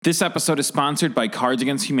This episode is sponsored by Cards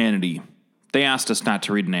Against Humanity. They asked us not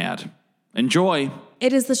to read an ad. Enjoy.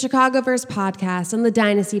 It is the Chicagoverse podcast on the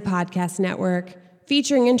Dynasty Podcast Network,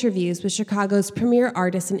 featuring interviews with Chicago's premier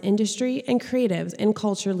artists in industry and creatives and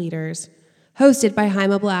culture leaders. Hosted by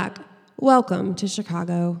Jaime Black. Welcome to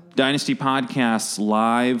Chicago. Dynasty Podcasts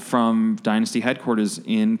live from Dynasty headquarters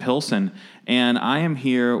in Pilsen. And I am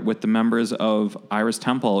here with the members of Iris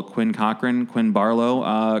Temple, Quinn Cochran, Quinn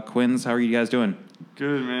Barlow. Quinns, how are you guys doing?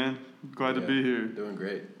 Good, man. Glad to be here. Doing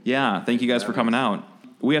great. Yeah, thank you guys for coming out.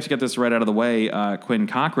 We have to get this right out of the way. Quinn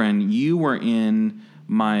Cochran, you were in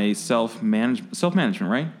my self-management,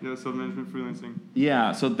 right? Yeah, self-management freelancing.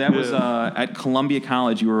 Yeah, so that was at Columbia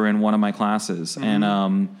College. You were in one of my classes. Mm-hmm.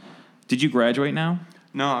 And did you graduate now?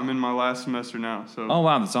 No, I'm in my last semester now. So Oh,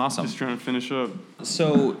 wow, that's awesome. just trying to finish up.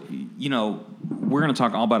 So, you know, we're going to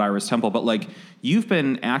talk all about Iris Temple, but, like, you've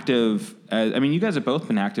been active, you guys have both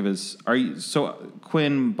been active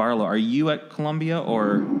Quinn Barlow, are you at Columbia,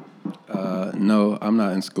 or? No, I'm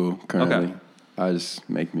not in school currently. Okay. I just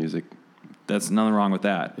make music. That's nothing wrong with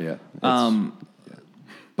that. Yeah.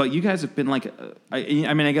 But you guys have been, like,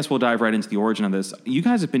 I guess we'll dive right into the origin of this. You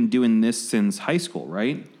guys have been doing this since high school,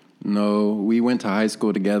 right? No, we went to high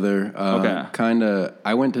school together. Okay.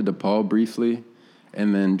 I went to DePaul briefly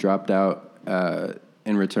and then dropped out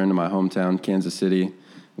and returned to my hometown, Kansas City,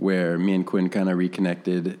 where me and Quinn kind of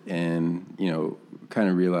reconnected and, you know, kind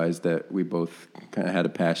of realized that we both kind of had a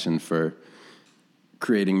passion for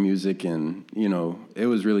creating music. And, you know, it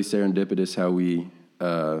was really serendipitous how we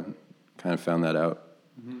kind of found that out.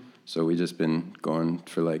 Mm-hmm. So we just been going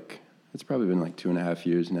for it's probably been 2.5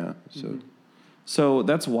 years now. So. Mm-hmm. So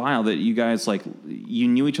that's wild that you guys, you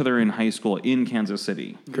knew each other in high school in Kansas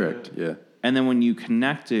City. Correct, yeah. And then when you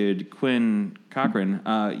connected, Quinn Cochran,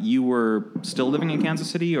 you were still living in Kansas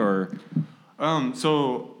City, or?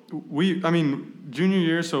 Junior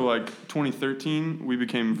year, so 2013, we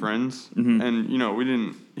became friends. Mm-hmm. And, you know,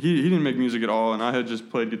 he didn't make music at all, and I had just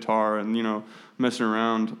played guitar and, you know, messing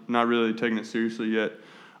around, not really taking it seriously yet.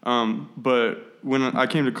 But when I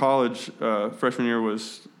came to college, freshman year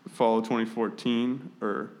was fall of 2014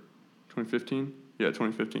 or 2015. Yeah,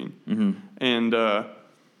 2015. Mm-hmm. And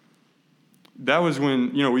that was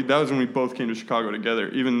when we both came to Chicago together.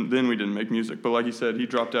 Even then, we didn't make music. But like you said, he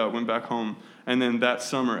dropped out, went back home, and then that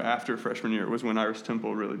summer after freshman year was when Iris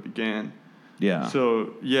Temple really began. Yeah.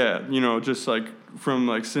 So yeah, you know, just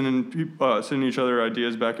from sending each other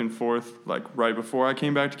ideas back and forth, right before I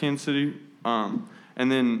came back to Kansas City,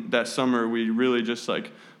 and then that summer we really just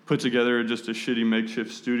put together just a shitty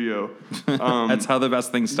makeshift studio. That's how the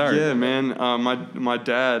best things start. Yeah, man. My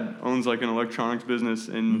dad owns an electronics business,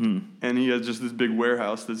 and he has just this big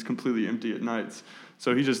warehouse that's completely empty at nights.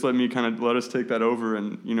 So he just let us take that over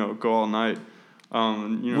and, you know, go all night.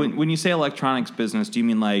 When you say electronics business, do you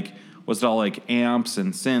mean was it all amps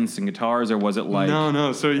and synths and guitars, or was it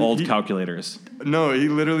no? So old calculators? No, he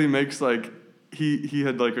literally makes He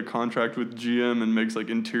had a contract with GM and makes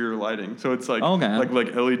interior lighting. So it's like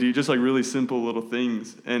LED, just really simple little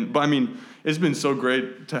things. But I mean, it's been so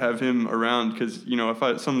great to have him around because, you know, if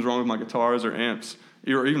something's wrong with my guitars or amps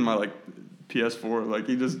or even my PS4,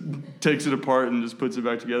 he just takes it apart and just puts it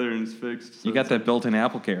back together and it's fixed. So you got that built-in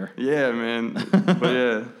Apple Care. Yeah, man. But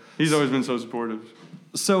yeah, he's always been so supportive.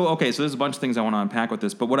 So there's a bunch of things I want to unpack with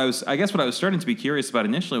this. But what I was starting to be curious about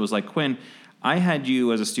initially was Quinn, I had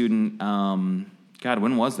you as a student,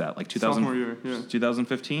 when was that? 2000, sophomore year, yeah.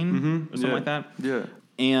 2015 or something like that? Yeah.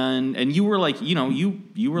 And you were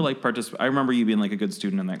you were I remember you being a good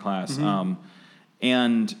student in that class. Mm-hmm.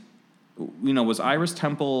 And, you know, was Iris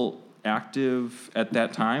Temple active at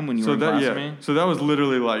that time when you were in class with me? So that was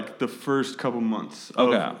literally the first couple months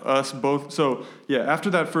of us both. So yeah, after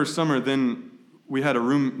that first summer, then we had a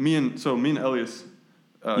room, me and Elias,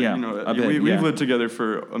 we've lived together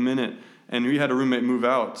for a minute. And we had a roommate move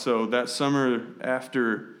out. So that summer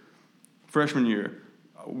after freshman year,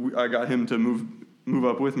 I got him to move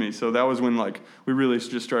up with me. So that was when we really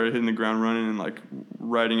just started hitting the ground running and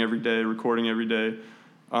writing every day, recording every day.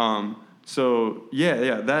 So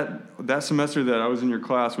that semester that I was in your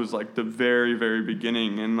class was the very, very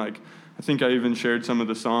beginning. And I think I even shared some of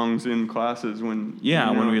the songs in classes when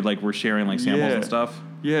when we were sharing samples and stuff.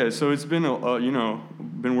 Yeah, so it's been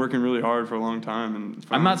been working really hard for a long time, and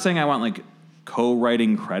I'm not saying I want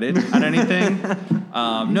co-writing credit on anything.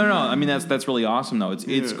 No. I mean that's really awesome though.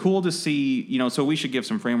 It's cool to see. You know, so we should give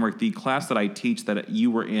some framework. The class that I teach that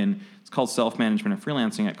you were in, it's called Self-Management and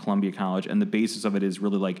Freelancing at Columbia College, and the basis of it is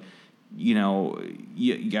really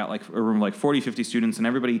you got like a room of like 40, 50 students, and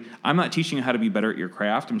everybody, I'm not teaching you how to be better at your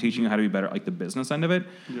craft. I'm teaching you how to be better at like the business end of it.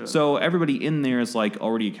 Yeah. So everybody in there is like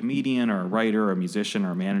already a comedian or a writer or a musician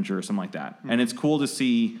or a manager or something like that. Mm-hmm. And it's cool to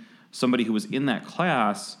see somebody who was in that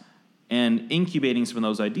class and incubating some of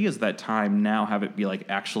those ideas at that time now have it be like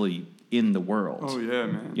actually in the world. Oh yeah,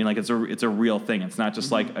 man. Like it's a real thing. It's not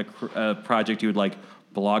just like a project you would like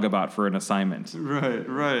blog about for an assignment.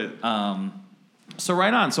 Right. So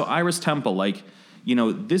right on. So Iris Temple, like,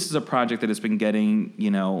 this is a project that has been getting,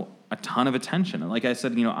 a ton of attention. And like I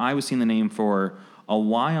said, I was seeing the name for a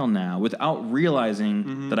while now without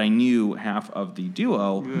realizing that I knew half of the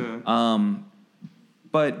duo. Yeah.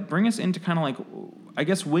 But bring us into kind of like, I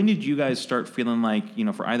guess, when did you guys start feeling like,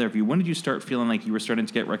 for either of you, when did you start feeling like you were starting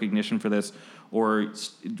to get recognition for this? Or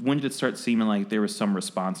when did it start seeming like there was some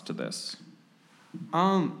response to this?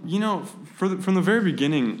 From the very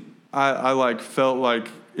beginning, I like felt like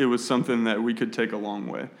it was something that we could take a long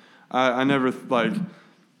way. I never like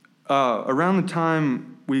around the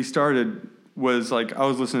time we started was like I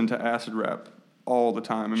was listening to acid rap all the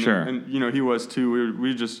time. Sure. And he was too.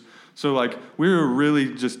 We just so like we were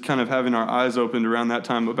really just kind of having our eyes opened around that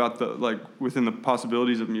time about the like within the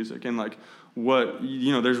possibilities of music and like what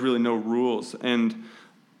there's really no rules. And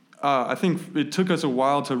I think it took us a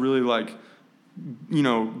while to really like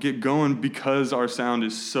get going because our sound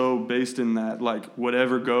is so based in that, like,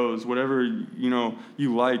 whatever goes, whatever,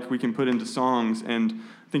 you like, we can put into songs. And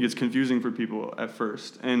I think it's confusing for people at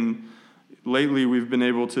first. And lately we've been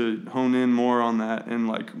able to hone in more on that and,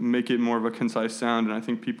 like, make it more of a concise sound. And I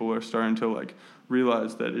think people are starting to, like,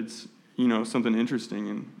 realize that it's, something interesting.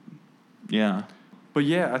 And yeah. But,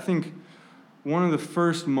 yeah, I think one of the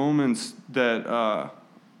first moments that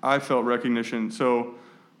I felt recognition, so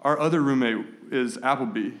our other roommate is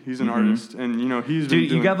Appleby. He's an artist, and he's been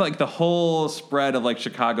you got like the whole spread of like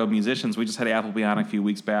Chicago musicians. We just had Appleby on a few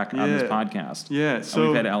weeks back on this podcast. Yeah, so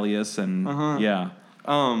we've had Elias and yeah.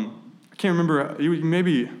 I can't remember,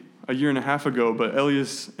 maybe a year and a half ago, but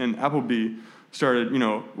Elias and Appleby started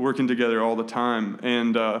working together all the time,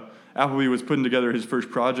 and Appleby was putting together his first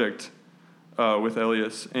project with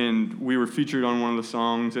Elias, and we were featured on one of the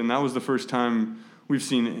songs, and that was the first time we've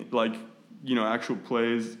seen like actual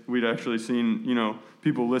plays. We'd actually seen,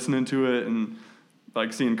 people listening to it and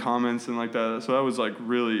like seeing comments and like that. So that was like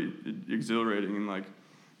really exhilarating and like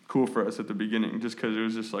cool for us at the beginning, just because it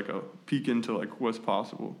was just like a peek into like what's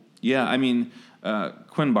possible. Yeah, I mean,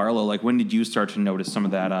 Quinn Barlow, like when did you start to notice some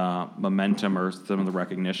of that momentum or some of the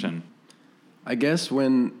recognition? I guess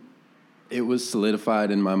when it was solidified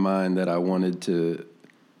in my mind that I wanted to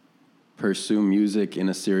pursue music in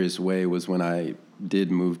a serious way was when I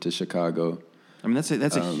did move to Chicago. I mean, that's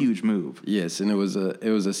a huge move. Yes, and it was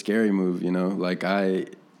a scary move, like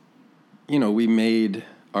we made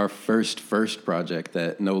our first project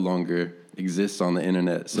that no longer exists on the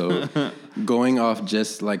internet. So going off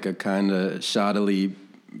just like a kind of shoddily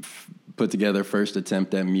put together first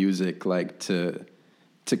attempt at music, like to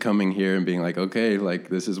coming here and being like, okay, like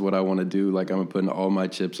this is what I want to do. Like I'm putting all my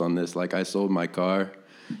chips on this. Like I sold my car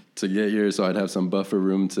to get here so I'd have some buffer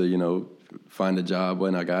room to, find a job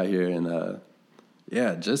when I got here. And,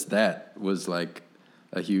 just that was like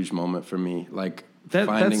a huge moment for me. Like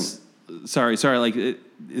finding... Sorry. Like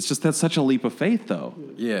it's just, that's such a leap of faith though.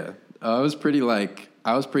 Yeah. I was pretty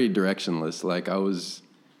directionless. Like I was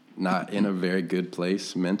not in a very good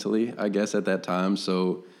place mentally, I guess, at that time.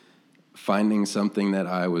 So finding something that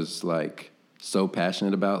I was like so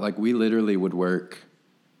passionate about, like we literally would work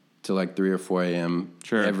till like 3 or 4 a.m.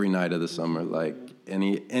 every night of the summer. Like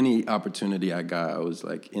any opportunity I got, I was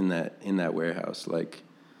like in that warehouse. Like,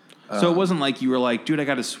 so it wasn't like you were like, dude, I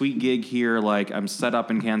got a sweet gig here. Like I'm set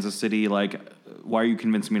up in Kansas City. Like, why are you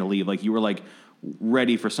convincing me to leave? Like you were like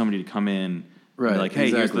ready for somebody to come in. Right. And be like, hey,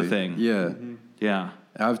 exactly. Here's the thing. Yeah. Mm-hmm. Yeah.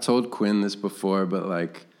 I've told Quinn this before, but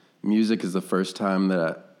like music is the first time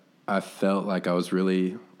that I felt like I was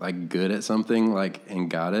really like good at something, like, and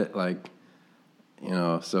got it. Like,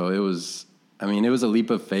 so it was a leap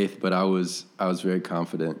of faith, but I was very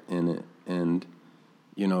confident in it. And,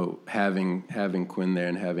 having Quinn there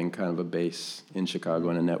and having kind of a base in Chicago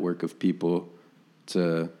and a network of people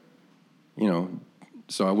to,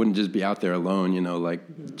 so I wouldn't just be out there alone,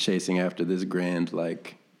 like chasing after this grand,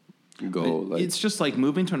 like, goal. Like, it's just like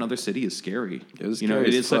moving to another city is scary. It was scary.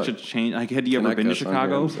 It is such a change. Like, had you ever been to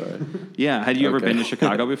Chicago? Yeah. Had you ever been to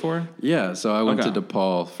Chicago before? Yeah. So I went to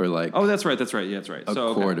DePaul for like. Oh, that's right. Yeah, that's right. A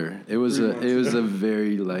quarter. It was a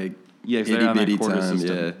very like itty bitty time.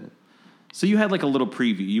 System. Yeah. So you had like a little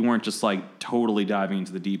preview. You weren't just like totally diving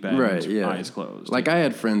into the deep end, right? Yeah, eyes closed. Like I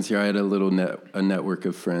had friends here. I had a network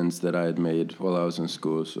of friends that I had made while I was in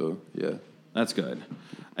school. So yeah, that's good.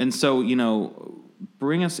 And so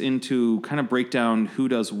bring us into kind of break down who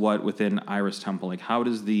does what within Iris Temple. Like how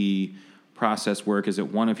does the process work? Is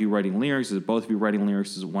it one of you writing lyrics? Is it both of you writing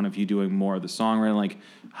lyrics? Is it one of you doing more of the songwriting? Like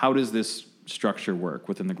how does this structure work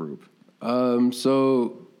within the group?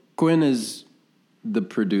 So Quinn is the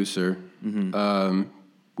producer. Mm-hmm.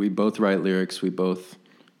 We both write lyrics. We both,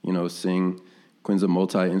 sing. Quinn's a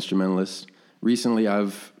multi-instrumentalist. Recently,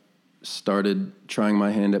 I've started trying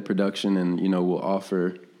my hand at production, and we'll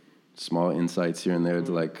offer small insights here and there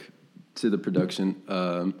to the production.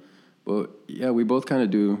 But yeah, we both kind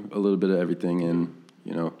of do a little bit of everything,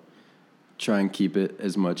 and try and keep it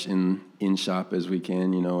as much in shop as we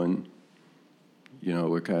can. And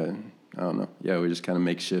we're kind of. I don't know. Yeah, we just kind of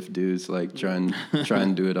makeshift dudes, like try and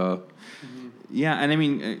do it all. Yeah, and I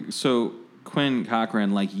mean, so Quinn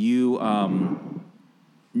Cochran, like you,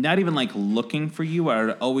 not even like looking for you, I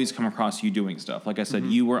would always come across you doing stuff. Like I said,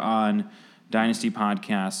 you were on Dynasty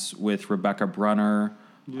podcasts with Rebecca Brunner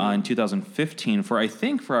in 2015 for our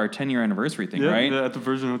 10-year anniversary thing, right? Yeah, at the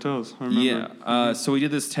Virgin Hotels. I remember. Yeah, so we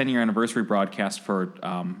did this 10-year anniversary broadcast for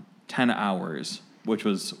 10 hours. Which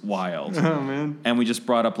was wild. Oh, man. And we just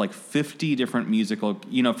brought up like 50 different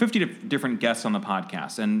 50 different guests on the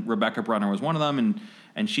podcast. And Rebecca Brunner was one of them.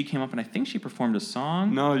 And she came up and I think she performed a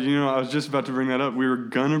song. No, I was just about to bring that up. We were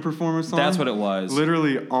going to perform a song. That's what it was.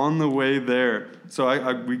 Literally on the way there. So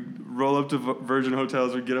we roll up to Virgin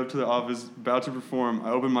Hotels. We get up to the office, about to perform.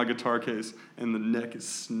 I open my guitar case and the neck is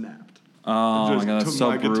snapped. Oh my God, that's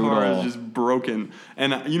so brutal. My guitar is just broken.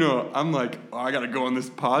 And, I'm like, I got to go on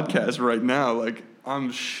this podcast right now. Like,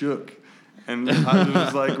 I'm shook. And I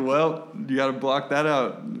was like, well, you got to block that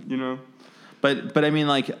out, But I mean,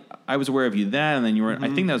 like, I was aware of you then, and then you were, I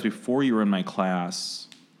think that was before you were in my class,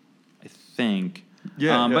 I think.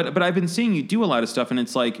 Yeah, But I've been seeing you do a lot of stuff, and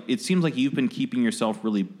it's like, it seems like you've been keeping yourself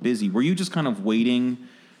really busy. Were you just kind of waiting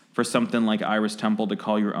for something like Iris Temple to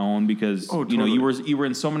call your own? Because, totally. you were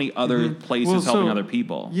in so many other places helping other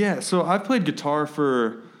people. Yeah, so I've played guitar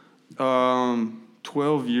for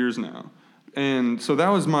 12 years now. And so that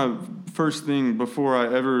was my first thing before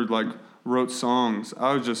I ever, wrote songs.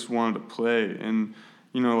 I just wanted to play. And,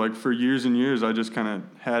 for years and years, I just kind of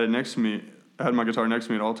had it next to me. I had my guitar next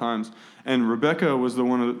to me at all times. And Rebecca was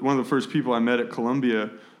one of the first people I met at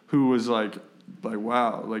Columbia who was like,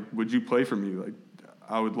 wow, would you play for me? Like,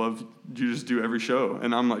 I would love you to just do every show.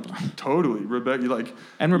 And I'm like, totally. Rebecca,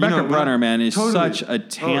 And Rebecca Brunner, man, is such a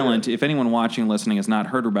talent. Oh, yeah. If anyone watching, listening has not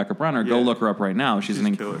heard Rebecca Brunner, go look her up right now. She's an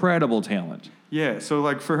incredible talent. Yeah,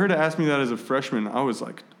 so, for her to ask me that as a freshman, I was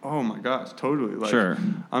like, oh, my gosh, totally. Sure.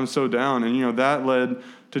 I'm so down. And, that led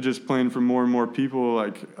to just playing for more and more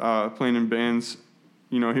people, playing in bands,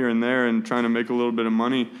 here and there and trying to make a little bit of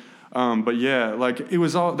money. But, yeah, it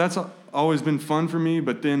was that's always been fun for me.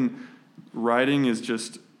 But then writing is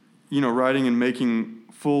just, writing and making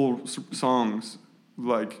full songs,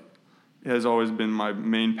 has always been my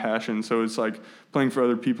main passion. So it's playing for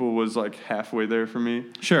other people was halfway there for me.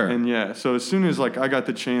 Sure. And yeah, so as soon as I got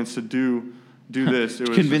the chance to do this, it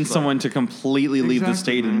was convince someone to completely leave the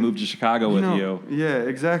state and move to Chicago with you. Yeah,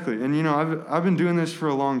 exactly. And I've been doing this for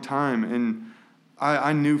a long time, and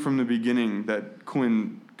I knew from the beginning that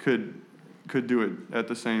Quinn could do it at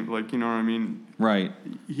the same, you know what I mean? Right.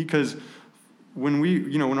 Because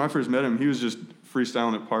when I first met him, he was just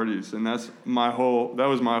freestyling at parties, and that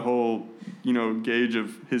was my whole, gauge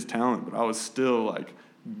of his talent. But I was still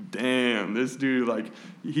damn, this dude,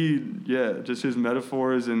 just his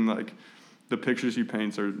metaphors and the pictures he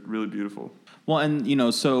paints are really beautiful. Well,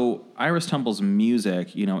 and, so Iris Temple's music,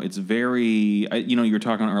 it's very, you were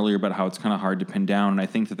talking earlier about how it's kind of hard to pin down, and I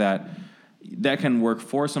think that can work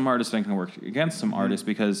for some artists and can work against some artists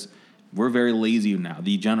because we're very lazy now,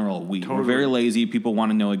 the general we. Totally. We're very lazy. People want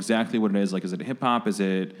to know exactly what it is. Is it hip-hop? Is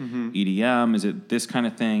it EDM? Is it this kind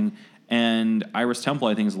of thing? And Iris Temple,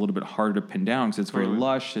 I think, is a little bit harder to pin down because it's very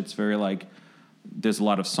lush. It's very, there's a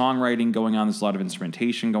lot of songwriting going on. There's a lot of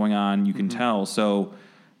instrumentation going on. You can tell. So,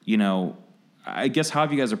 I guess how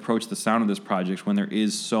have you guys approached the sound of this project when there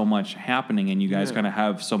is so much happening and you guys kind of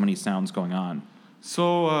have so many sounds going on?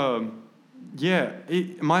 So,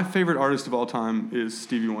 my favorite artist of all time is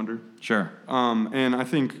Stevie Wonder. Sure. And I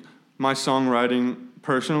think my songwriting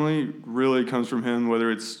personally really comes from him,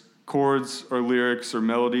 whether it's chords or lyrics or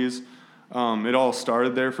melodies. It all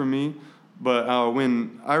started there for me. But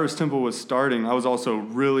when Iris Temple was starting, I was also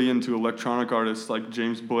really into electronic artists like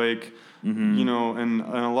James Blake, you know, and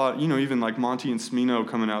a lot, you know, even like Monty and Smino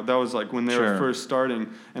coming out. That was like when they were first starting,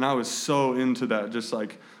 and I was so into that, just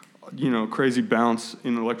like, you know, crazy bounce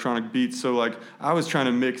in electronic beats. So like I was trying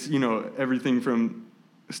to mix, you know, everything from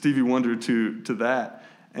Stevie Wonder to that.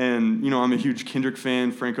 And, you know, I'm a huge Kendrick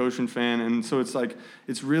fan, Frank Ocean fan, and so it's like,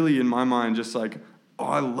 it's really in my mind just like, oh,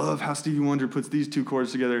 I love how Stevie Wonder puts these two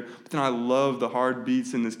chords together, but then I love the hard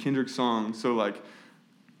beats in this Kendrick song. So like,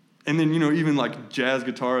 and then, you know, even like jazz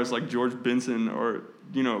guitarists like George Benson or,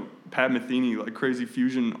 you know, Pat Metheny, like crazy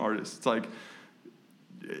fusion artists. It's like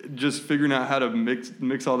just figuring out how to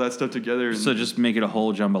mix all that stuff together. And so just make it a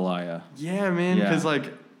whole jambalaya. Yeah, man, because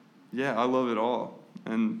like, yeah, I love it all.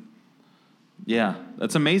 And yeah,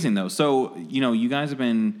 that's amazing though. So, you know, you guys have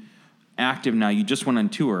been active now. You just went on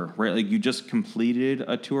tour, right? Like you just completed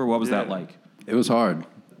a tour. What was that like? It was hard.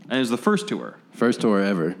 And it was the first tour. First tour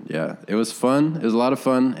ever, yeah. It was fun. It was a lot of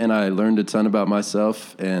fun, and I learned a ton about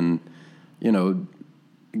myself and, you know,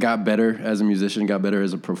 got better as a musician, got better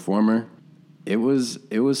as a performer. It was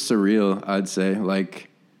surreal, I'd say. Like,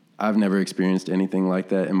 I've never experienced anything like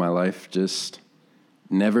that in my life, just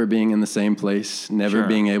never being in the same place, never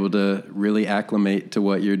being able to really acclimate to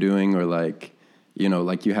what you're doing, or like, you know,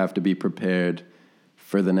 like you have to be prepared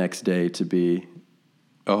for the next day to be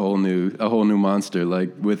a whole new monster,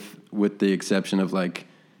 like with the exception of like,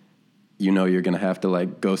 you know, you're going to have to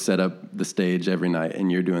like go set up the stage every night,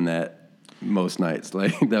 and you're doing that most nights.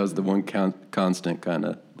 Like that was the one constant kind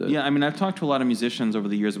of. Yeah. I mean, I've talked to a lot of musicians over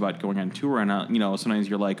the years about going on tour, and you know, sometimes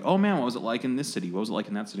you're like, oh man, what was it like in this city? What was it like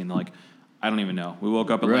in that city? And they're like, I don't even know. We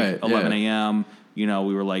woke up at like 11 a.m. You know,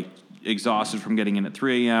 we were like exhausted from getting in at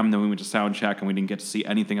 3 a.m. Then we went to sound check, and we didn't get to see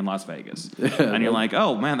anything in Las Vegas. And you're like,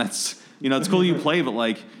 oh man, that's, you know, it's cool you play, but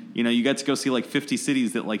like, you know, you get to go see like 50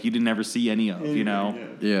 cities that like you didn't ever see any of, you know?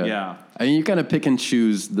 Yeah. I mean, you kind of pick and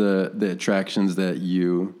choose the attractions that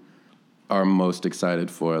you are most excited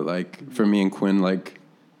for. Like for me and Quinn, like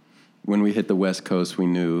when we hit the West Coast, we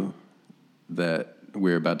knew that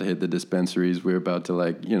we were about to hit the dispensaries. We were about to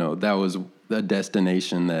like, you know, that was a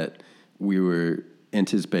destination that we were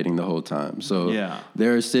anticipating the whole time. So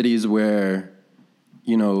there are cities where,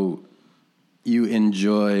 you know, you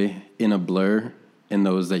enjoy in a blur, and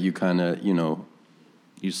those that you kind of, you know,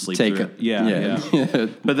 you sleep through it. Yeah.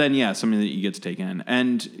 But then, something that you get to take in.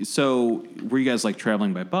 And so were you guys like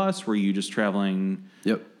traveling by bus? Were you just traveling?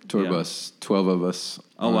 Yep. Tour bus, 12 of us.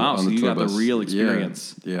 Oh, wow. So you got the real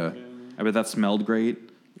experience. Yeah. I bet that smelled great.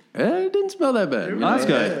 It didn't smell that bad. That's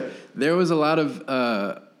good. There was a lot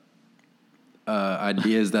of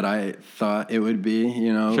ideas that I thought it would be,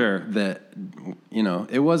 you know, that, you know,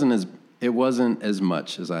 it wasn't as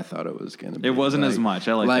much as I thought it was going to be. It wasn't as much.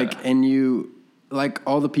 I like that. And you, like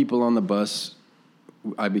all the people on the bus,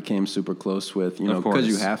 I became super close with, you know, because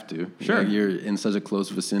you have to. Sure. Like you're in such a close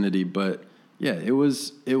vicinity. But yeah, it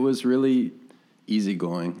was really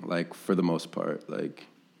easygoing, like for the most part. Like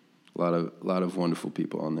a lot of wonderful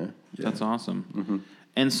people on there. Yeah. That's awesome. Mm-hmm.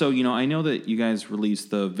 And so, you know, I know that you guys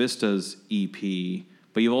released the Vistas EP,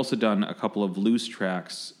 but you've also done a couple of loose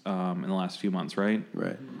tracks in the last few months, right?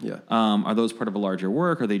 Right, yeah. Are those part of a larger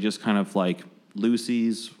work? Or are they just kind of like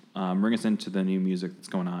loosies? Bring us into the new music that's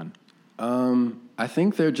going on. I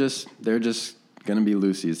think they're just going to be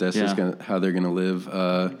loosies. That's just how they're going to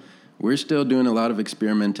live. We're still doing a lot of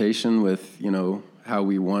experimentation with, you know, how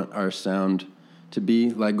we want our sound to be.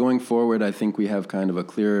 Like going forward, I think we have kind of a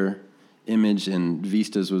clearer image, and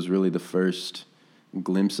Vistas was really the first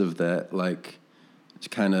glimpse of that, like it's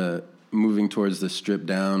kind of moving towards the stripped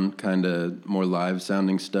down, kind of more live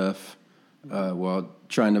sounding stuff, while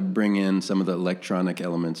trying to bring in some of the electronic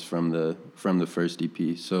elements from the first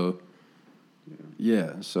EP. So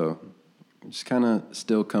so just kind of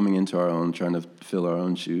still coming into our own, trying to fill our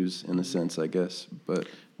own shoes in a sense, I guess. But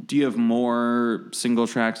do you have more single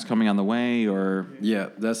tracks coming on the way, or? Yeah,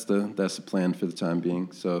 that's the plan for the time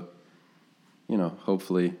being. So, you know,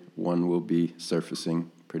 hopefully one will be surfacing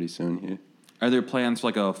pretty soon here. Are there plans for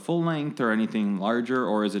like a full length or anything larger,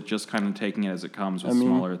 or is it just kind of taking it as it comes with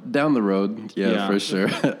smaller? Down the road, yeah. For sure.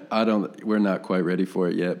 We're not quite ready for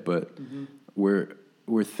it yet, but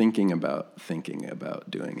we're thinking about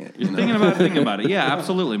doing it. You're thinking about it. Yeah,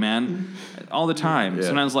 absolutely, man. All the time. Yeah.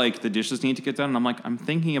 Sometimes like the dishes need to get done, and I'm like, I'm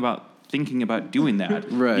thinking about doing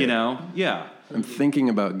that. Right. You know? Yeah. I'm thinking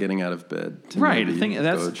about getting out of bed. Right.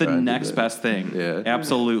 That's the next best thing. Yeah.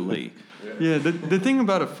 Absolutely. Yeah. The thing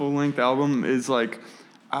about a full length album is like,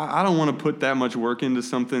 I don't want to put that much work into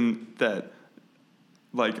something that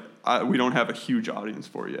like we don't have a huge audience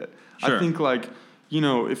for yet. Sure. I think like, you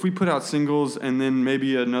know, if we put out singles and then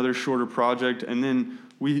maybe another shorter project, and then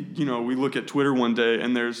we look at Twitter one day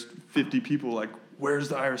and there's 50 people like, where's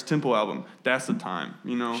the Iris Temple album? That's the time,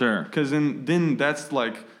 you know? Sure. Because then that's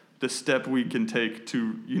like the step we can take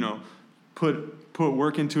to, you know, put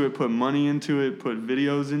work into it, put money into it, put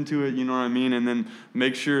videos into it, you know what I mean? And then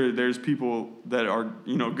make sure there's people that are,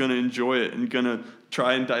 you know, going to enjoy it and going to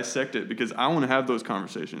try and dissect it, because I want to have those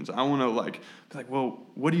conversations. I want to like, be like, well,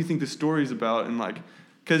 what do you think the story's about? And like,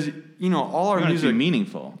 because, you know, all our music is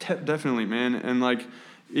meaningful. Definitely, man. And like,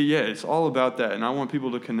 yeah, it's all about that. And I want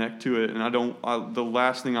people to connect to it. And the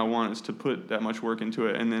last thing I want is to put that much work into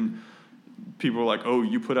it. And then people are like, oh,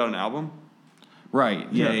 you put out an album? Right.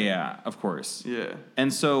 Yeah, of course. Yeah.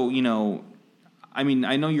 And so, you know, I mean,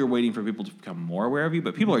 I know you're waiting for people to become more aware of you,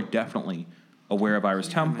 but people are definitely aware of Iris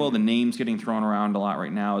Temple. The name's getting thrown around a lot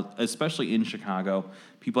right now, especially in Chicago.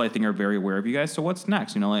 People, I think, are very aware of you guys. So what's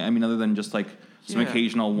next? You know, like, I mean, other than just like some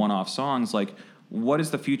occasional one-off songs, like, what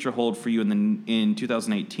does the future hold for you in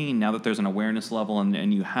 2018 now that there's an awareness level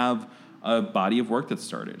and you have a body of work that's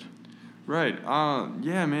started? Right.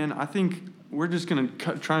 Yeah, man. I think we're just going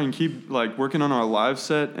to try and keep like working on our live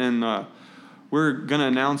set, and we're going to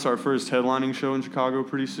announce our first headlining show in Chicago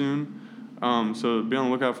pretty soon. So be on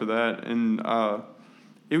the lookout for that. And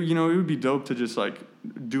it would be dope to just like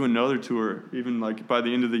do another tour, even like by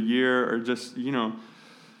the end of the year, or just, you know,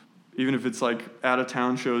 even if it's like out of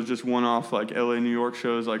town shows, just one-off like LA, New York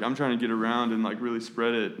shows. Like I'm trying to get around and like really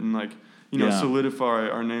spread it and like, you know, solidify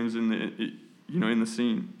our names in the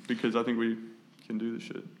scene, because I think we can do this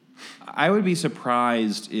shit. I would be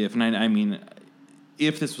surprised if, and I mean,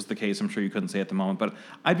 if this was the case, I'm sure you couldn't say at the moment, but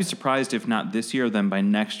I'd be surprised if not this year, then by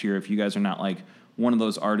next year, if you guys are not like one of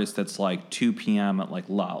those artists that's like 2 p.m. at like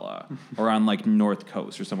Lala or on like North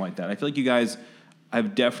Coast or something like that. I feel like you guys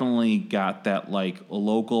have definitely got that like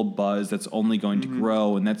local buzz that's only going to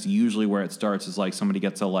grow, and that's usually where it starts, is like somebody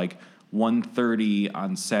gets a like 1:30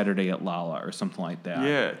 on Saturday at Lala or something like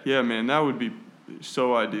that. Yeah, man, that would be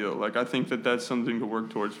so ideal. Like I think that's something to work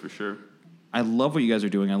towards for sure. I love what you guys are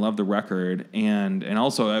doing. I love the record, and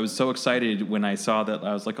also I was so excited when I saw that.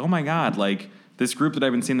 I was like, oh my God, like this group that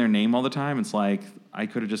I've been seeing their name all the time. It's like I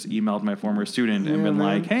could have just emailed my former student and been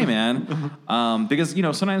like, hey man, because you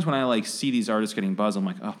know sometimes when I like see these artists getting buzz, I'm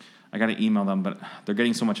like, oh, I got to email them, but they're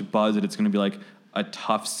getting so much buzz that it's going to be like a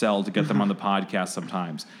tough sell to get them on the podcast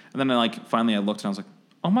sometimes. And then I looked and I was like,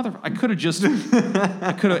 oh, I could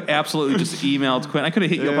have absolutely just emailed Quinn. I could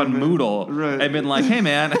have hit you up on Moodle and been like, hey,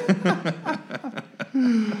 man.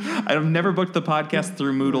 I've never booked the podcast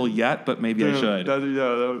through Moodle yet, but maybe I should.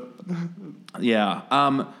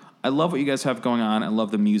 I love what you guys have going on. I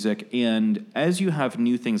love the music. And as you have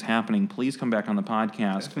new things happening, please come back on the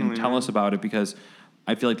podcast and tell us about it, because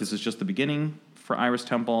I feel like this is just the beginning for Iris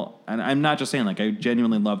Temple. And I'm not just saying, like, I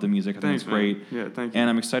genuinely love the music. I think it's great. Yeah, thank you. And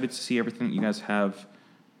I'm excited to see everything that you guys have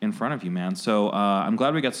in front of you, man. So I'm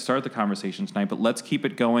glad we got to start the conversation tonight, but let's keep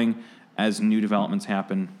it going as new developments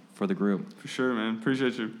happen for the group. For sure, man.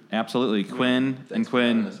 Appreciate you. Absolutely. Quinn and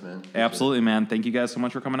Quinn. Us, man. Absolutely, man. Thank you guys so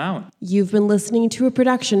much for coming out. You've been listening to a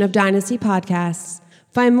production of Dynasty Podcasts.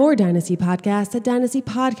 Find more Dynasty Podcasts at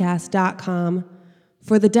dynastypodcast.com.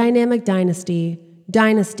 For the dynamic dynasty,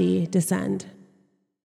 Dynasty Descend.